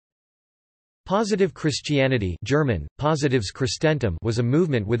Positive Christianity German, Positivs was a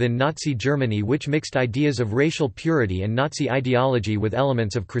movement within Nazi Germany which mixed ideas of racial purity and Nazi ideology with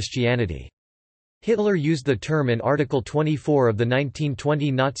elements of Christianity. Hitler used the term in Article 24 of the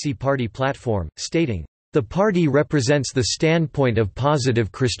 1920 Nazi Party platform, stating, "The party represents the standpoint of positive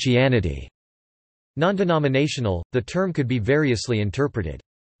Christianity." Non-denominational, the term could be variously interpreted.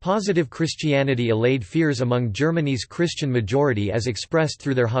 Positive Christianity allayed fears among Germany's Christian majority as expressed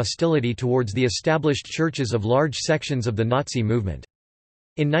through their hostility towards the established churches of large sections of the Nazi movement.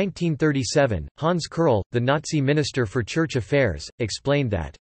 In 1937, Hans Kerrl, the Nazi Minister for Church Affairs, explained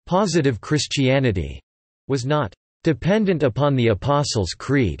that, "Positive Christianity was not dependent upon the Apostles'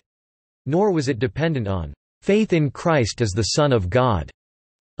 Creed, nor was it dependent on faith in Christ as the Son of God,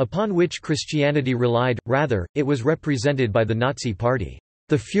 upon which Christianity relied, rather, it was represented by the Nazi Party.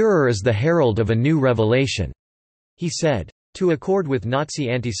 The Führer is the herald of a new revelation," he said. To accord with Nazi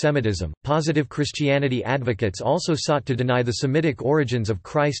antisemitism, positive Christianity advocates also sought to deny the Semitic origins of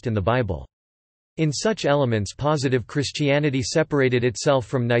Christ and the Bible. In such elements, positive Christianity separated itself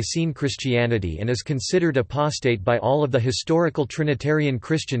from Nicene Christianity and is considered apostate by all of the historical Trinitarian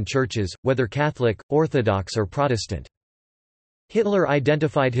Christian churches, whether Catholic, Orthodox or Protestant. Hitler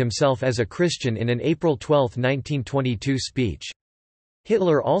identified himself as a Christian in an April 12, 1922 speech.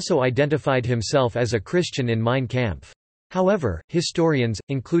 Hitler also identified himself as a Christian in Mein Kampf. However, historians,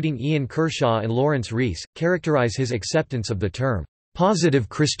 including Ian Kershaw and Lawrence Rees, characterize his acceptance of the term, "positive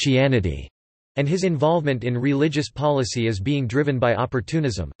Christianity," and his involvement in religious policy as being driven by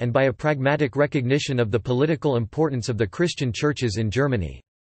opportunism, and by a pragmatic recognition of the political importance of the Christian churches in Germany.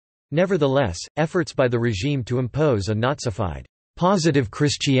 Nevertheless, efforts by the regime to impose a Nazified, "positive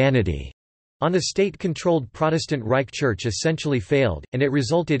Christianity" on a state-controlled Protestant Reich Church essentially failed, and it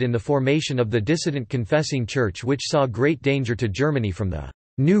resulted in the formation of the dissident Confessing Church, which saw great danger to Germany from the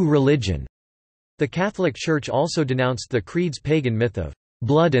 "new religion." The Catholic Church also denounced the Creed's pagan myth of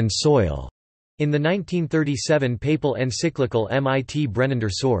 "blood and soil" in the 1937 papal encyclical Mit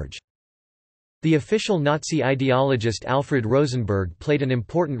brennender Sorge. The official Nazi ideologist Alfred Rosenberg played an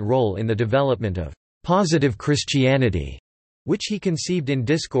important role in the development of "positive Christianity," which he conceived in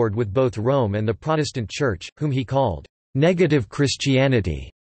discord with both Rome and the Protestant Church, whom he called "negative Christianity."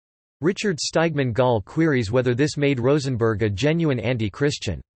 Richard Steigmann Gall queries whether this made Rosenberg a genuine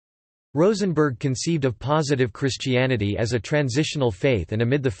anti-Christian. Rosenberg conceived of positive Christianity as a transitional faith, and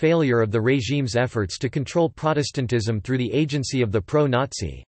amid the failure of the regime's efforts to control Protestantism through the agency of the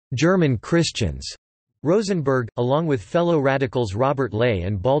pro-Nazi German Christians, Rosenberg, along with fellow radicals Robert Ley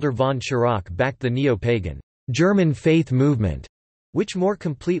and Baldur von Schirach, backed the neo-pagan German faith movement, which more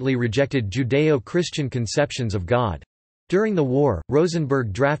completely rejected Judeo-Christian conceptions of God. During the war,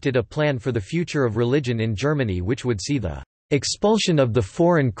 Rosenberg drafted a plan for the future of religion in Germany which would see the expulsion of the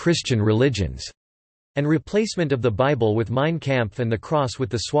foreign Christian religions and replacement of the Bible with Mein Kampf and the cross with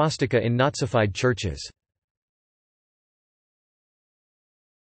the swastika in Nazified churches.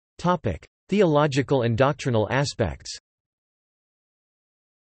 Theological and doctrinal aspects.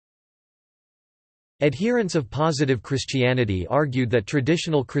 Adherents of positive Christianity argued that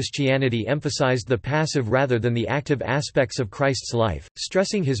traditional Christianity emphasized the passive rather than the active aspects of Christ's life,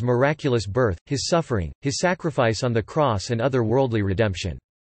 stressing his miraculous birth, his suffering, his sacrifice on the cross and other worldly redemption.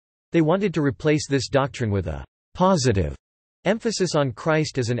 They wanted to replace this doctrine with a positive emphasis on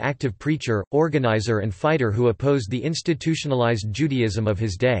Christ as an active preacher, organizer and fighter who opposed the institutionalized Judaism of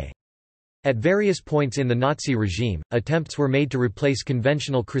his day. At various points in the Nazi regime, attempts were made to replace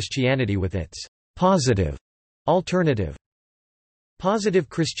conventional Christianity with its positive alternative. Positive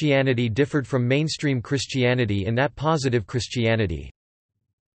Christianity differed from mainstream Christianity in that positive Christianity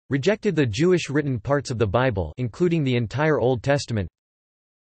rejected the Jewish written parts of the Bible, including the entire Old Testament,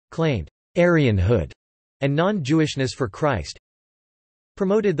 claimed Aryanhood and non-Jewishness for Christ,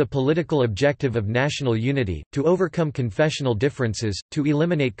 promoted the political objective of national unity, to overcome confessional differences, to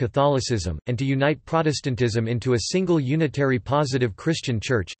eliminate Catholicism, and to unite Protestantism into a single unitary positive Christian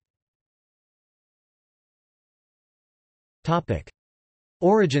church.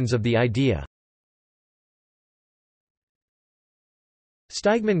 Origins of the idea.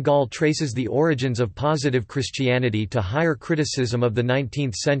 Steigmann Gall traces the origins of positive Christianity to higher criticism of the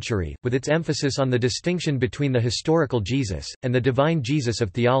 19th century, with its emphasis on the distinction between the historical Jesus, and the divine Jesus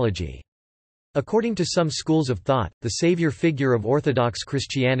of theology. According to some schools of thought, the savior figure of Orthodox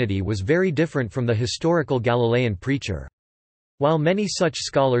Christianity was very different from the historical Galilean preacher. While many such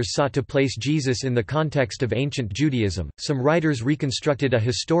scholars sought to place Jesus in the context of ancient Judaism, some writers reconstructed a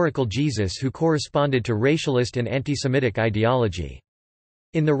historical Jesus who corresponded to racialist and anti-Semitic ideology.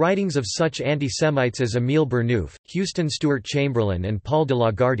 In the writings of such anti-Semites as Émile Burnouf, Houston Stewart Chamberlain and Paul de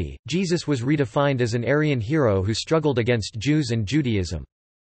Lagarde, Jesus was redefined as an Aryan hero who struggled against Jews and Judaism.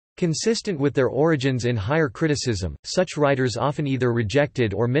 Consistent with their origins in higher criticism, such writers often either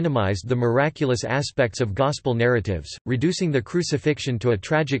rejected or minimized the miraculous aspects of gospel narratives, reducing the crucifixion to a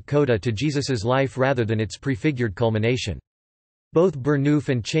tragic coda to Jesus's life rather than its prefigured culmination. Both Burnouf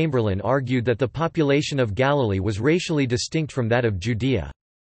and Chamberlain argued that the population of Galilee was racially distinct from that of Judea.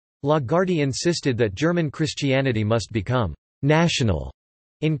 Lagarde insisted that German Christianity must become national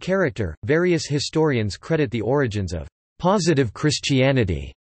in character. Various historians credit the origins of positive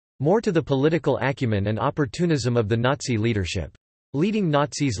Christianity more to the political acumen and opportunism of the Nazi leadership. Leading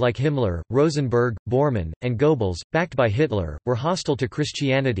Nazis like Himmler, Rosenberg, Bormann, and Goebbels, backed by Hitler, were hostile to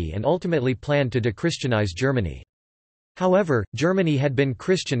Christianity and ultimately planned to de-Christianize Germany. However, Germany had been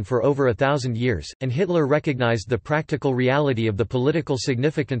Christian for over 1,000 years, and Hitler recognized the practical reality of the political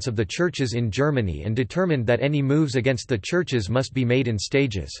significance of the churches in Germany and determined that any moves against the churches must be made in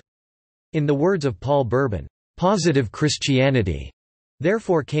stages. In the words of Paul Bourbon, "Positive Christianity"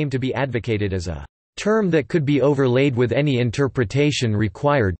 therefore came to be advocated as a term that could be overlaid with any interpretation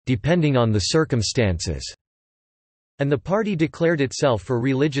required, depending on the circumstances, and the party declared itself for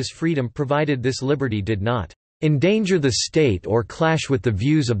religious freedom provided this liberty did not endanger the state or clash with the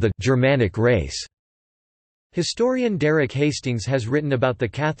views of the Germanic race. Historian Derek Hastings has written about the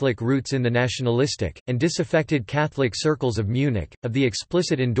Catholic roots in the nationalistic, and disaffected Catholic circles of Munich, of the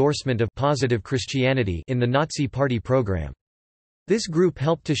explicit endorsement of positive Christianity in the Nazi Party program. This group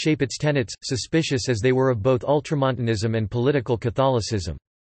helped to shape its tenets, suspicious as they were of both ultramontanism and political Catholicism.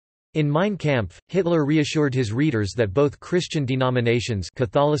 In Mein Kampf, Hitler reassured his readers that both Christian denominations,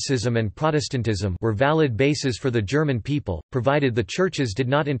 Catholicism and Protestantism, were valid bases for the German people, provided the churches did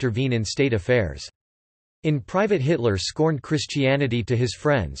not intervene in state affairs. In private, Hitler scorned Christianity to his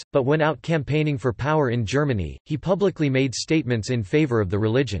friends, but when out campaigning for power in Germany, he publicly made statements in favor of the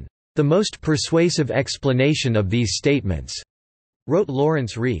religion. "The most persuasive explanation of these statements," wrote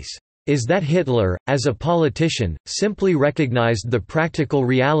Lawrence Rees, "is that Hitler, as a politician, simply recognized the practical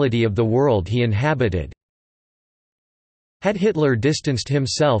reality of the world he inhabited. Had Hitler distanced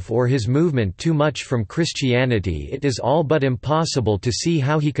himself or his movement too much from Christianity, it is all but impossible to see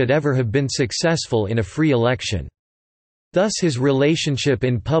how he could ever have been successful in a free election. Thus his relationship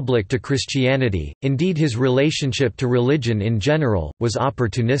in public to Christianity, indeed his relationship to religion in general, was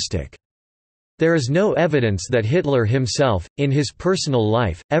opportunistic. There is no evidence that Hitler himself, in his personal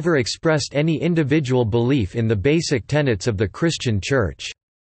life, ever expressed any individual belief in the basic tenets of the Christian Church."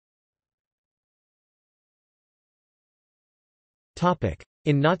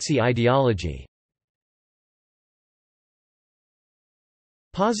 In Nazi ideology.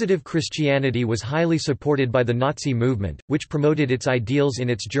 Positive Christianity was highly supported by the Nazi movement, which promoted its ideals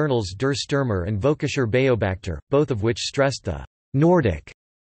in its journals Der Stürmer and Völkischer Beobachter, both of which stressed the Nordic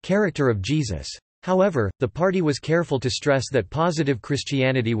character of Jesus. However, the party was careful to stress that positive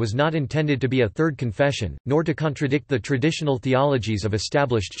Christianity was not intended to be a third confession, nor to contradict the traditional theologies of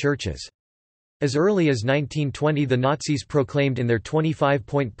established churches. As early as 1920, the Nazis proclaimed in their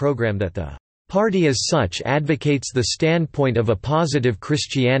 25-point program that the party as such advocates the standpoint of a positive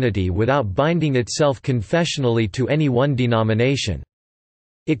Christianity without binding itself confessionally to any one denomination.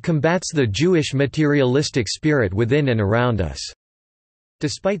 It combats the Jewish materialistic spirit within and around us.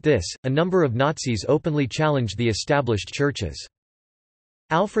 Despite this, a number of Nazis openly challenged the established churches.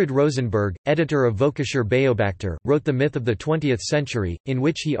 Alfred Rosenberg, editor of Völkischer Beobachter, wrote The Myth of the 20th Century, in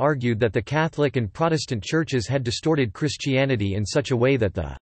which he argued that the Catholic and Protestant churches had distorted Christianity in such a way that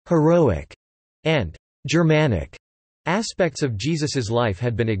the heroic and Germanic aspects of Jesus's life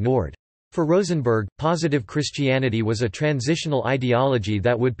had been ignored. For Rosenberg, positive Christianity was a transitional ideology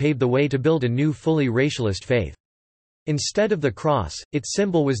that would pave the way to build a new fully racialist faith. Instead of the cross, its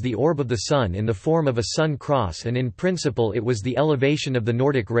symbol was the orb of the sun in the form of a sun cross, and in principle it was the elevation of the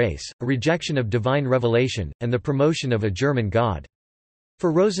Nordic race, a rejection of divine revelation, and the promotion of a German god.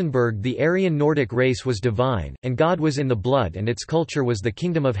 For Rosenberg, the Aryan Nordic race was divine, and God was in the blood, and its culture was the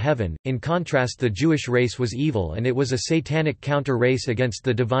kingdom of heaven. In contrast, the Jewish race was evil, and it was a satanic counter-race against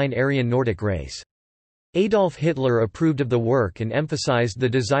the divine Aryan Nordic race. Adolf Hitler approved of the work and emphasized the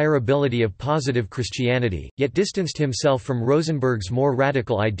desirability of positive Christianity, yet distanced himself from Rosenberg's more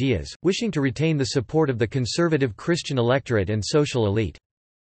radical ideas, wishing to retain the support of the conservative Christian electorate and social elite.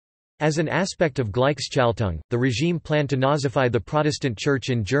 As an aspect of Gleichschaltung, the regime planned to Nazify the Protestant Church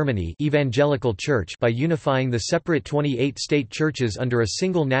in Germany, Evangelical Church, by unifying the separate 28 state churches under a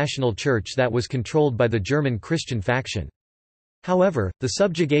single national church that was controlled by the German Christian faction. However, the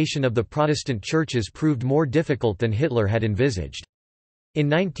subjugation of the Protestant churches proved more difficult than Hitler had envisaged. In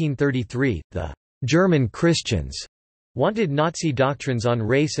 1933, the German Christians wanted Nazi doctrines on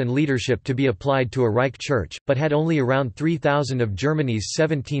race and leadership to be applied to a Reich Church, but had only around 3,000 of Germany's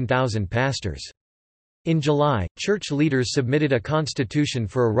 17,000 pastors. In July, church leaders submitted a constitution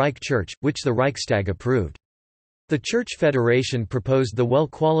for a Reich Church, which the Reichstag approved. The Church Federation proposed the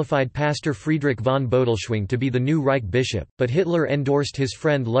well-qualified pastor Friedrich von Bodelschwingh to be the new Reich bishop, but Hitler endorsed his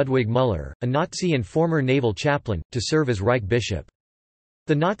friend Ludwig Müller, a Nazi and former naval chaplain, to serve as Reich bishop.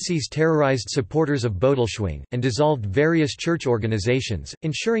 The Nazis terrorized supporters of Bodelschwingh, and dissolved various church organizations,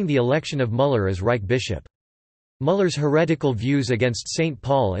 ensuring the election of Müller as Reich bishop. Müller's heretical views against St.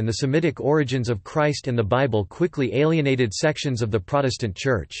 Paul and the Semitic origins of Christ and the Bible quickly alienated sections of the Protestant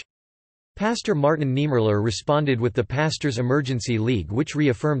Church. Pastor Martin Niemöller responded with the Pastors' Emergency League, which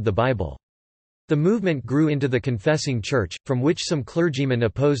reaffirmed the Bible. The movement grew into the Confessing Church, from which some clergymen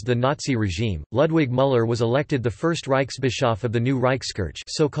opposed the Nazi regime. Ludwig Müller was elected the first Reichsbischof of the new Reichskirche,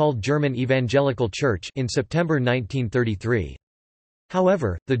 so-called German Evangelical Church, in September 1933.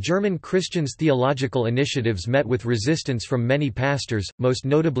 However, the German Christians' theological initiatives met with resistance from many pastors, most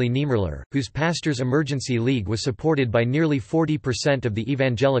notably Niemöller, whose Pastors' Emergency League was supported by nearly 40% of the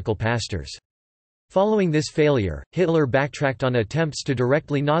evangelical pastors. Following this failure, Hitler backtracked on attempts to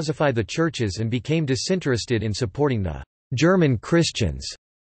directly Nazify the churches and became disinterested in supporting the German Christians.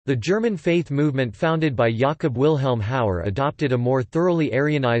 The German faith movement founded by Jakob Wilhelm Hauer adopted a more thoroughly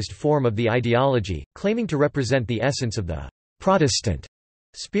Aryanized form of the ideology, claiming to represent the essence of the Protestant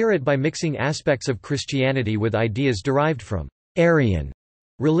spirit by mixing aspects of Christianity with ideas derived from Aryan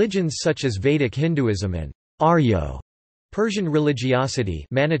religions such as Vedic Hinduism and Aryo-Persian religiosity,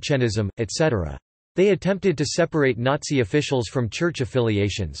 Manichaeism, etc. They attempted to separate Nazi officials from church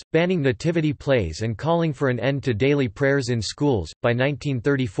affiliations, banning nativity plays and calling for an end to daily prayers in schools. By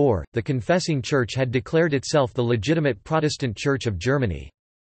 1934, the Confessing Church had declared itself the legitimate Protestant Church of Germany.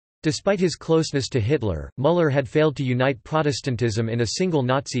 Despite his closeness to Hitler, Müller had failed to unite Protestantism in a single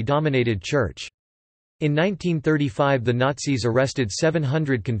Nazi-dominated church. In 1935, the Nazis arrested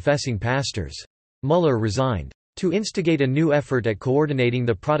 700 confessing pastors. Müller resigned. To instigate a new effort at coordinating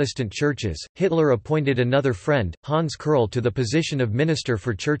the Protestant churches, Hitler appointed another friend, Hans Kerrl, to the position of Minister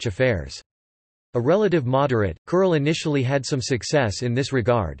for Church Affairs. A relative moderate, Kerrl initially had some success in this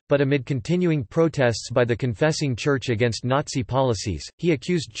regard, but amid continuing protests by the Confessing Church against Nazi policies, he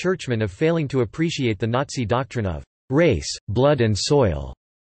accused churchmen of failing to appreciate the Nazi doctrine of race, blood and soil,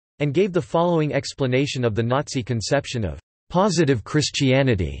 and gave the following explanation of the Nazi conception of positive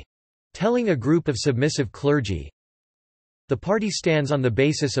Christianity. Telling a group of submissive clergy, "The party stands on the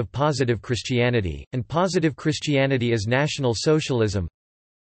basis of positive Christianity, and positive Christianity is National Socialism.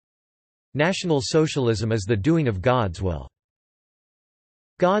 National Socialism is the doing of God's will.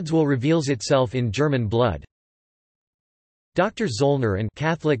 God's will reveals itself in German blood. Dr. Zollner and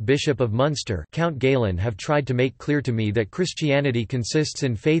Catholic Bishop of Munster Count Galen have tried to make clear to me that Christianity consists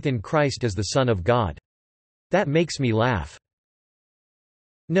in faith in Christ as the Son of God. That makes me laugh.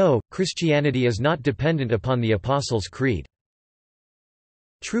 No, Christianity is not dependent upon the Apostles' Creed.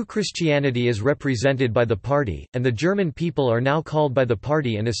 True Christianity is represented by the party, and the German people are now called by the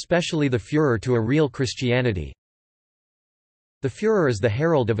party and especially the Führer to a real Christianity. The Führer is the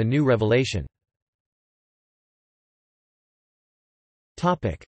herald of a new revelation."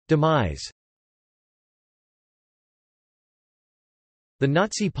 Demise. The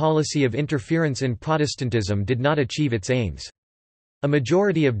Nazi policy of interference in Protestantism did not achieve its aims. A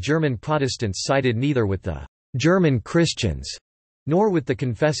majority of German Protestants sided neither with the German Christians nor with the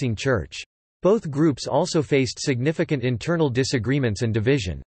Confessing Church. Both groups also faced significant internal disagreements and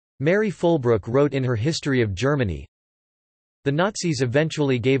division. Mary Fulbrook wrote in her History of Germany, "The Nazis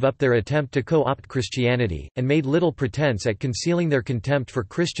eventually gave up their attempt to co-opt Christianity, and made little pretense at concealing their contempt for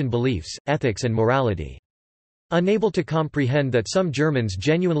Christian beliefs, ethics and morality. Unable to comprehend that some Germans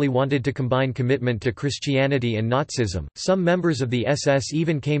genuinely wanted to combine commitment to Christianity and Nazism, some members of the SS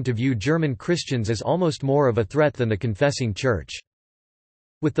even came to view German Christians as almost more of a threat than the Confessing Church."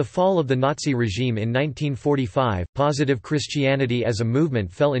 With the fall of the Nazi regime in 1945, positive Christianity as a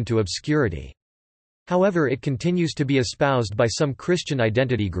movement fell into obscurity. However, it continues to be espoused by some Christian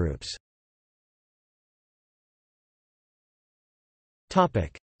identity groups.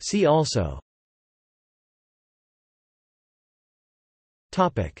 See also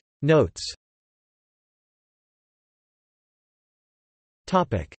Notes.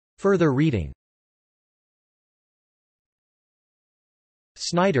 Further reading.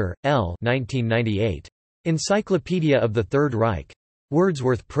 Snyder, L. 1998. Encyclopedia of the Third Reich.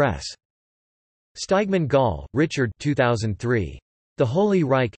 Wordsworth Press. Steigman Gall, Richard 2003. The Holy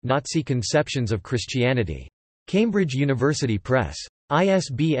Reich, Nazi Conceptions of Christianity. Cambridge University Press.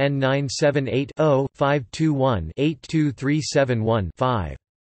 ISBN 978-0-521-82371-5.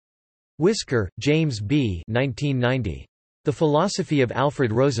 Whisker, James B. 1990. The Philosophy of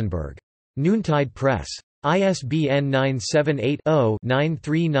Alfred Rosenberg. Noontide Press. ISBN 978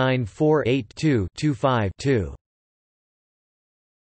 0-939482-25-2.